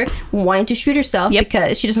computer, wanting to shoot herself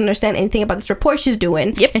because she doesn't understand anything about this report she's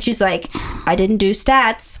doing. And she's like, "I didn't do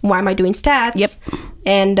stats. Why am I doing stats?"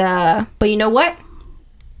 And but you know what?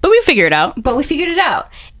 But we figured it out.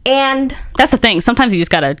 And that's the thing. Sometimes you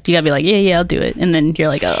gotta be like, yeah, I'll do it, and then you're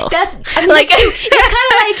like, oh, that's like it's kind of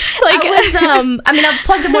like I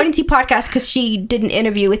plugged the Morning Tea podcast because she did an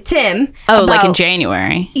interview with Tim. Like in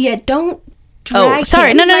January. Yeah, don't. Drag sorry,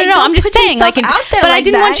 him. no. I'm just saying, like, out there but I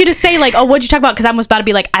didn't want you to say like, oh, what'd you talk about? Because I was about to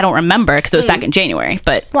be like, I don't remember because it was back in January.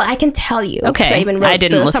 But well, I can tell you. Okay, I even wrote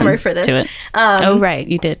the summary for this. To it. Oh, right,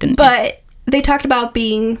 you did, didn't you? But they talked about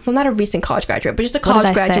being, well, not a recent college graduate, but just a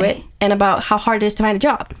college graduate, and about how hard it is to find a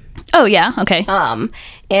job. Oh, yeah. Okay.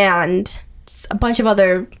 And a bunch of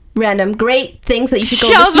other random great things that you should go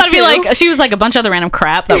listen to. I was about to be like, she was like a bunch of other random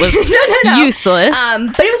crap that was no. useless.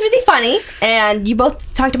 But it was really funny, and you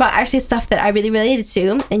both talked about actually stuff that I really related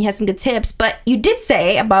to, and you had some good tips. But you did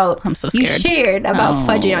say about, I'm so scared. You shared about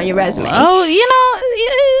fudging on your resume. Oh, you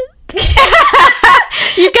know...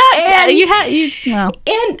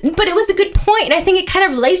 But it was a good point, and I think it kind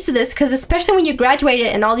of relates to this because especially when you graduated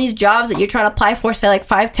and all these jobs that you're trying to apply for say like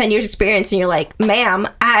 5-10 years experience, and you're like, ma'am,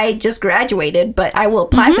 I just graduated, but I will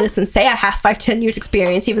apply for this and say I have 5-10 years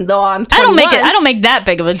experience even though I'm 21. I don't make that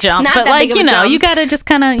big of a jump. Not but like, you know, you gotta just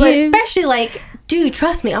kind of, but especially like, dude,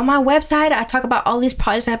 trust me, on my website I talk about all these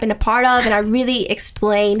projects I've been a part of, and I really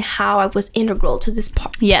explain how I was integral to this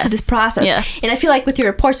to this process. And I feel like with your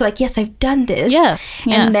reports, you're like, yes, I've done this.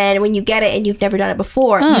 And then when you get it and you've never done it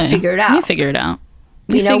before, you figure it out.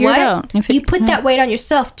 You know what? You put that weight on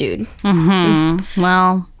yourself, dude.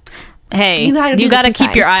 Well, hey, you got to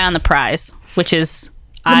keep your eye on the prize, which is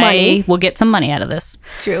I will get some money out of this.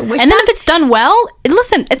 True. And then if it's done well,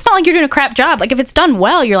 listen, it's not like you're doing a crap job. Like if it's done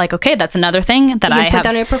well, you're like, okay, that's another thing that I have. Put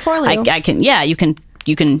down your portfolio. I can,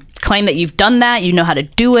 you can claim that you've done that. You know how to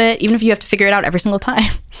do it, even if you have to figure it out every single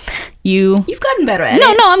time. You've gotten better at it.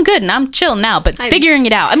 No, I'm good and I'm chill now. But figuring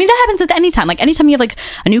it out, I mean, that happens at any time. Like anytime you have like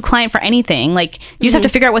a new client for anything, like you just have to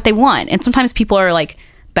figure out what they want. And sometimes people are like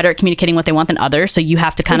better at communicating what they want than others, so you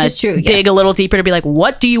have to kind of dig a little deeper to be like,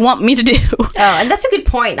 what do you want me to do? And that's a good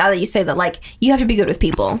point now that you say that. Like, you have to be good with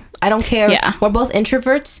people. I don't care. We're both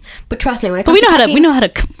introverts, but trust me, when it comes we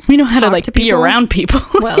know how to like be around people.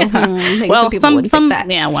 Well, some people wouldn't think that.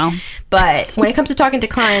 Yeah, well, but when it comes to talking to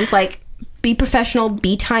clients, like, be professional,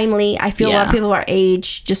 be timely. I feel a lot of people our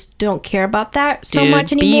age just don't care about that so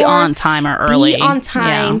much anymore. Be on time or early. Be on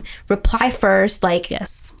time. Reply first. Like,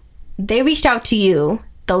 they reached out to you.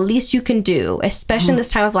 The least you can do, especially in this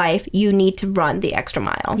time of life, you need to run the extra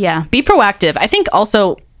mile. Yeah, be proactive. I think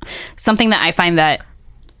also something that I find that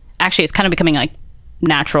actually is kind of becoming like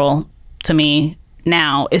natural to me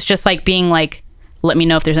now is just like being like let me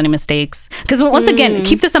know if there's any mistakes. Because once again,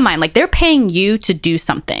 keep this in mind, like they're paying you to do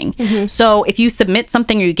something. So if you submit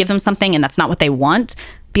something or you give them something and that's not what they want,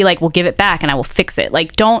 be like, well, give it back and I will fix it.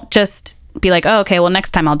 Like, don't just be like, oh, okay, well,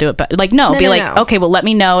 next time I'll do it. But like, no, okay, well, let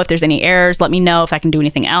me know if there's any errors. Let me know if I can do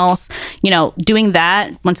anything else. You know, doing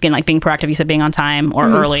that, once again, like being proactive, you said being on time or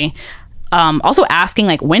early. Also asking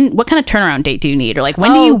like what kind of turnaround date do you need, or like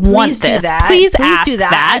when do you want this? Please ask do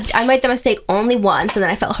that. I made the mistake only once and then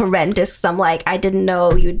I felt horrendous because I'm like, I didn't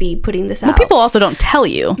know you'd be putting this out. People also don't tell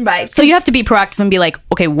you, right? So you have to be proactive and be like,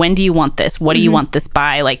 okay, when do you want this? What do you want this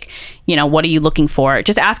by? Like, you know, what are you looking for?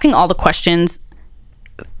 Just asking all the questions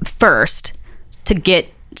first to get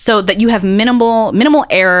so that you have minimal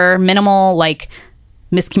error, minimal like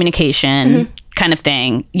miscommunication kind of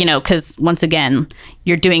thing, you know, because once again,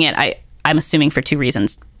 you're doing it, I'm assuming for two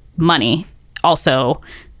reasons. Money. Also,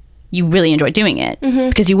 you really enjoy doing it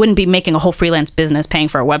because you wouldn't be making a whole freelance business, paying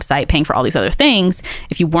for a website, paying for all these other things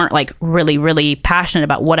if you weren't like really, really passionate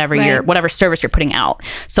about whatever whatever service you're putting out.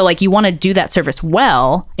 So like you want to do that service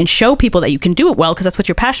well and show people that you can do it well because that's what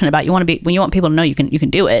you're passionate about. You want to be, when you want people to know you can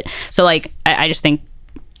do it. So like I just think,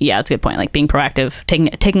 yeah, it's a good point. Like being proactive,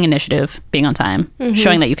 taking initiative, being on time,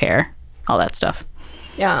 showing that you care, all that stuff.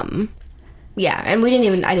 Yeah, and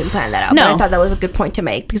I didn't plan that out. No. But I thought that was a good point to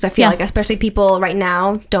make because I feel like especially people right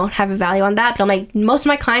now don't have a value on that. But I'm like, most of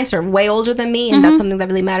my clients are way older than me and that's something that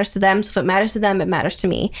really matters to them. So if it matters to them, it matters to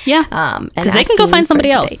me. Yeah, because they can go find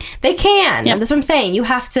somebody else. They can. Yep. That's what I'm saying. You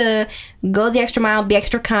have to go the extra mile, be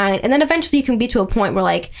extra kind. And then eventually you can be to a point where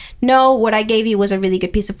like, no, what I gave you was a really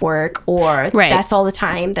good piece of work or that's all the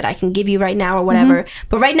time that I can give you right now or whatever.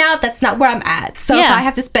 But right now, that's not where I'm at. So if I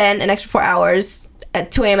have to spend an extra 4 hours at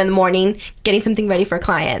 2 a.m. in the morning getting something ready for a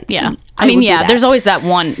client. Yeah. I mean, there's always that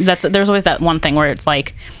one thing where it's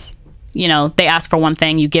like, you know, they ask for one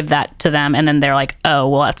thing, you give that to them, and then they're like, oh,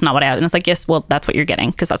 well, that's not what I asked. And it's like, yes, well, that's what you're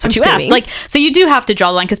getting because that's what you asked. Like, so you do have to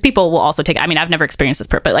draw the line because people will also take, I mean, I've never experienced this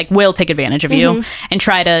part, but like will take advantage of you and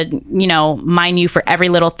try to, you know, mine you for every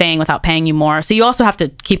little thing without paying you more. So you also have to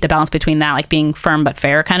keep the balance between that, like being firm but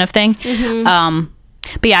fair kind of thing.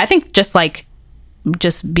 But yeah, I think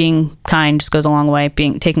just being kind just goes a long way.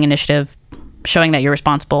 Taking initiative, showing that you're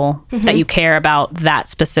responsible, that you care about that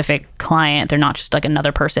specific client. They're not just like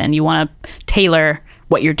another person. You want to tailor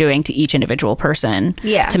what you're doing to each individual person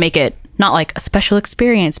to make it not like a special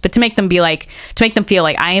experience, but to make them feel like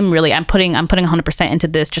I'm putting 100% into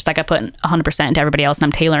this, just like I put 100% into everybody else, and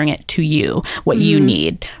I'm tailoring it to you, what you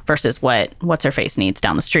need versus what's her face needs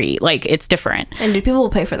down the street. Like it's different. And people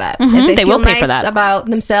will pay for that. If they will pay for that about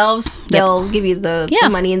themselves, they'll give you the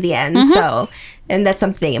money in the end. So, and that's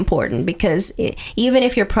something important because even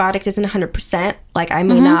if your product isn't 100%, like I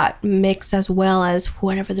may not mix as well as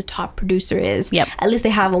whatever the top producer is. At least they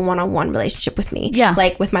have a one-on-one relationship with me.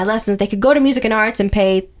 Like with my lessons, they could go to Music and Arts and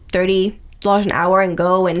pay $30 an hour and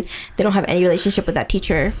go, and they don't have any relationship with that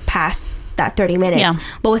teacher past that 30 minutes.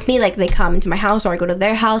 But with me, like they come into my house or I go to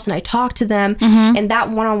their house and I talk to them, and that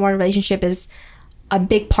one-on-one relationship is a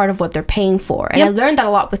big part of what they're paying for. And I learned that a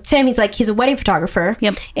lot with Tim. He's a wedding photographer.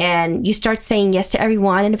 And you start saying yes to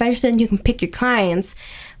everyone, and eventually then you can pick your clients.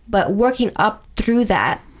 But working up through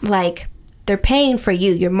that, like they're paying for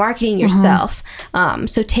you. You're marketing yourself.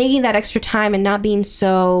 So taking that extra time and not being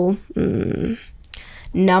so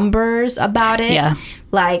numbers about it.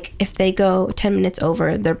 Like if they go 10 minutes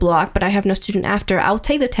over, they're blocked, but I have no student after, I'll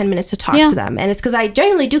take the 10 minutes to talk to them. And it's because I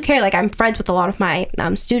genuinely do care. Like I'm friends with a lot of my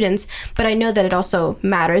students, but I know that it also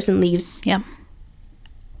matters and leaves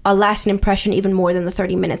a lasting impression even more than the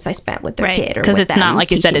 30 minutes I spent with their kid. Because it's not,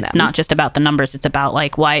 like you said, it's not just about the numbers. It's about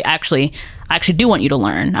like, well, I actually do want you to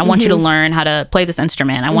learn. I want you to learn how to play this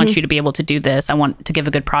instrument. I want you to be able to do this. I want to give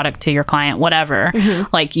a good product to your client, whatever.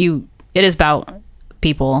 Like it is about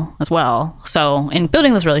people as well. So in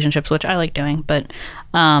building those relationships, which I like doing, but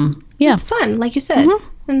it's fun, like you said.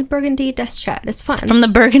 In the Burgundy desk chat, it's fun. From the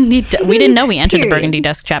Burgundy, we didn't know we entered the Burgundy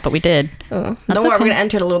desk chat, but we did. Don't worry, we're gonna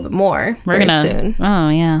enter it a little bit more. We're gonna soon. Oh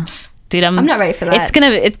yeah, dude, I'm not ready for that.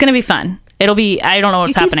 It's gonna be fun. It'll be. I don't know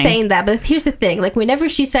what's happening. You keep saying that, but here's the thing: like whenever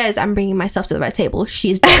she says, "I'm bringing myself to the red table,"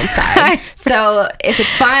 she's dead inside. So if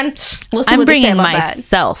it's fun, we'll see what they say about that. I'm bringing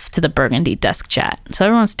myself to the Burgundy desk chat. So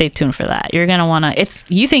everyone, stay tuned for that. You're gonna wanna.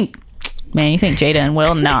 You think Jada and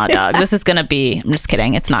Will? Nah, dog. This is gonna be. I'm just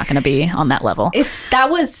kidding. It's not gonna be on that level. That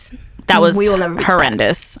was we will never reach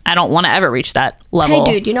horrendous. I don't want to ever reach that level.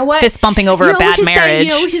 Hey, dude, you know what? Fist bumping over a bad marriage.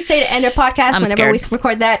 We should say to end our podcast whenever we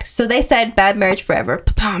record that. So they said bad marriage forever.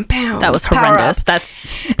 That was horrendous.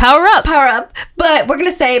 That's power up. Power up. But we're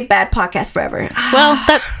going to say bad podcast forever. Well,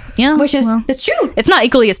 it's true. It's not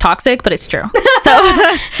equally as toxic, but it's true. So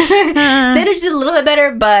then it's just a little bit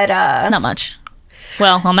better, but not much.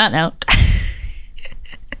 Well, on that note.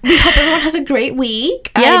 We hope everyone has a great week.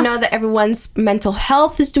 Yeah. I know that everyone's mental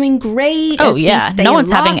health is doing great. Oh, yeah. No one's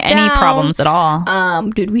having any problems at all.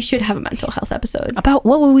 Dude, we should have a mental health episode. About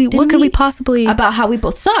what could we possibly... About how we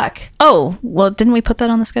both suck. Oh, well, didn't we put that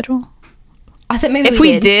on the schedule? I thought maybe if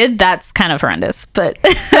we did, that's kind of horrendous, but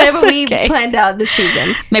whatever we planned out this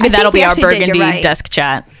season. Maybe that'll be our Burgundy desk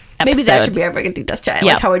chat episode. Maybe that should be our Burgundy desk chat,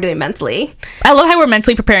 like how we're doing mentally. I love how we're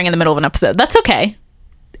mentally preparing in the middle of an episode. That's okay.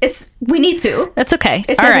 We need to. That's okay.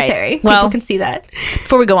 It's necessary. Right. People can see that.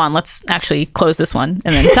 Before we go on, let's actually close this one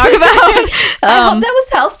and then talk about... I hope that was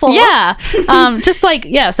helpful. Yeah.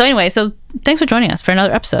 So anyway, thanks for joining us for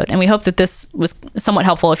another episode. And we hope that this was somewhat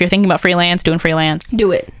helpful. If you're thinking about doing freelance.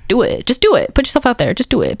 Do it. Do it. Just do it. Put yourself out there. Just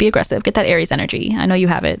do it. Be aggressive. Get that Aries energy. I know you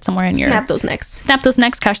have it somewhere in your... Snap those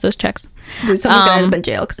necks. Cash those checks. Dude, someone's going to end up in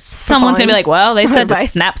jail. Someone's going to be like, well, they said to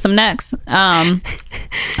snap some necks. And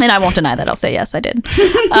I won't deny that. I'll say, yes, I did.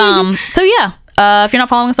 If you're not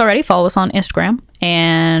following us already, follow us on Instagram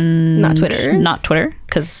and not Twitter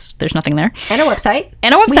because there's nothing there, and our website.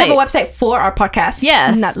 We have a website for our podcast.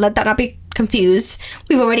 Yes, let that not be confused.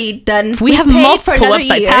 We've already done. We have multiple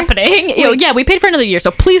websites happening. We paid for another year,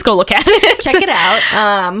 so please go look at it. Check it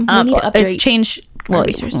out. We need to update. It's changed. Well,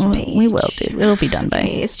 we will, dude. It'll be done by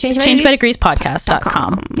it's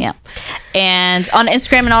changebydegreespodcast.com. Yeah. And on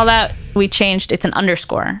Instagram and all that, we changed. It's an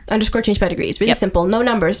underscore change by degrees. Really simple. No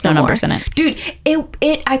numbers. No numbers in it. Dude,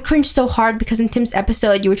 I cringed so hard because in Tim's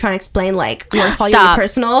episode you were trying to explain like you want to follow you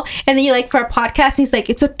personal, and then you like for our podcast and he's like,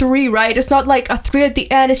 it's a 3, right? It's not like a 3 at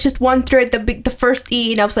the end, it's just 1 3 at the first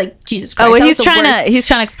E, and I was like, Jesus Christ. Oh, and he's trying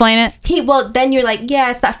to explain it. Then you're like,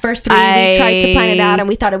 yeah, it's that first 3. We tried to plan it out and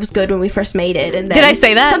we thought it was good when we first made it, and then did I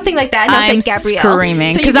say that? Something like that. And I was like, Gabrielle.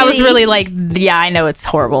 Screaming because I was really like, yeah, I know it's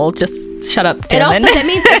horrible. Just shut up, Tim. And also that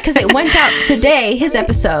means that because it went out today, his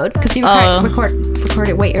episode, because you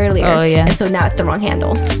recorded way earlier. Oh yeah. And so now it's the wrong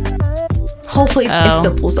handle. Hopefully it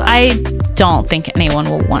still pulls up. I don't think anyone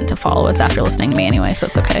will want to follow us after listening to me anyway, so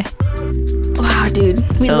it's okay. Wow, dude.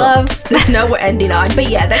 We love this note we're ending on. But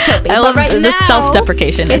yeah, that killed me. I love the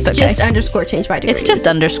self-deprecation. It's okay. Just underscore change by degrees. It's just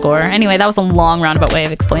underscore. Anyway, that was a long roundabout way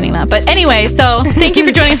of explaining that. But anyway, so thank you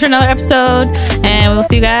for joining us for another episode. And we'll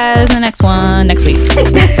see you guys in the next one next week.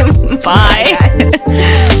 Bye. Bye,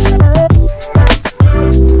 guys.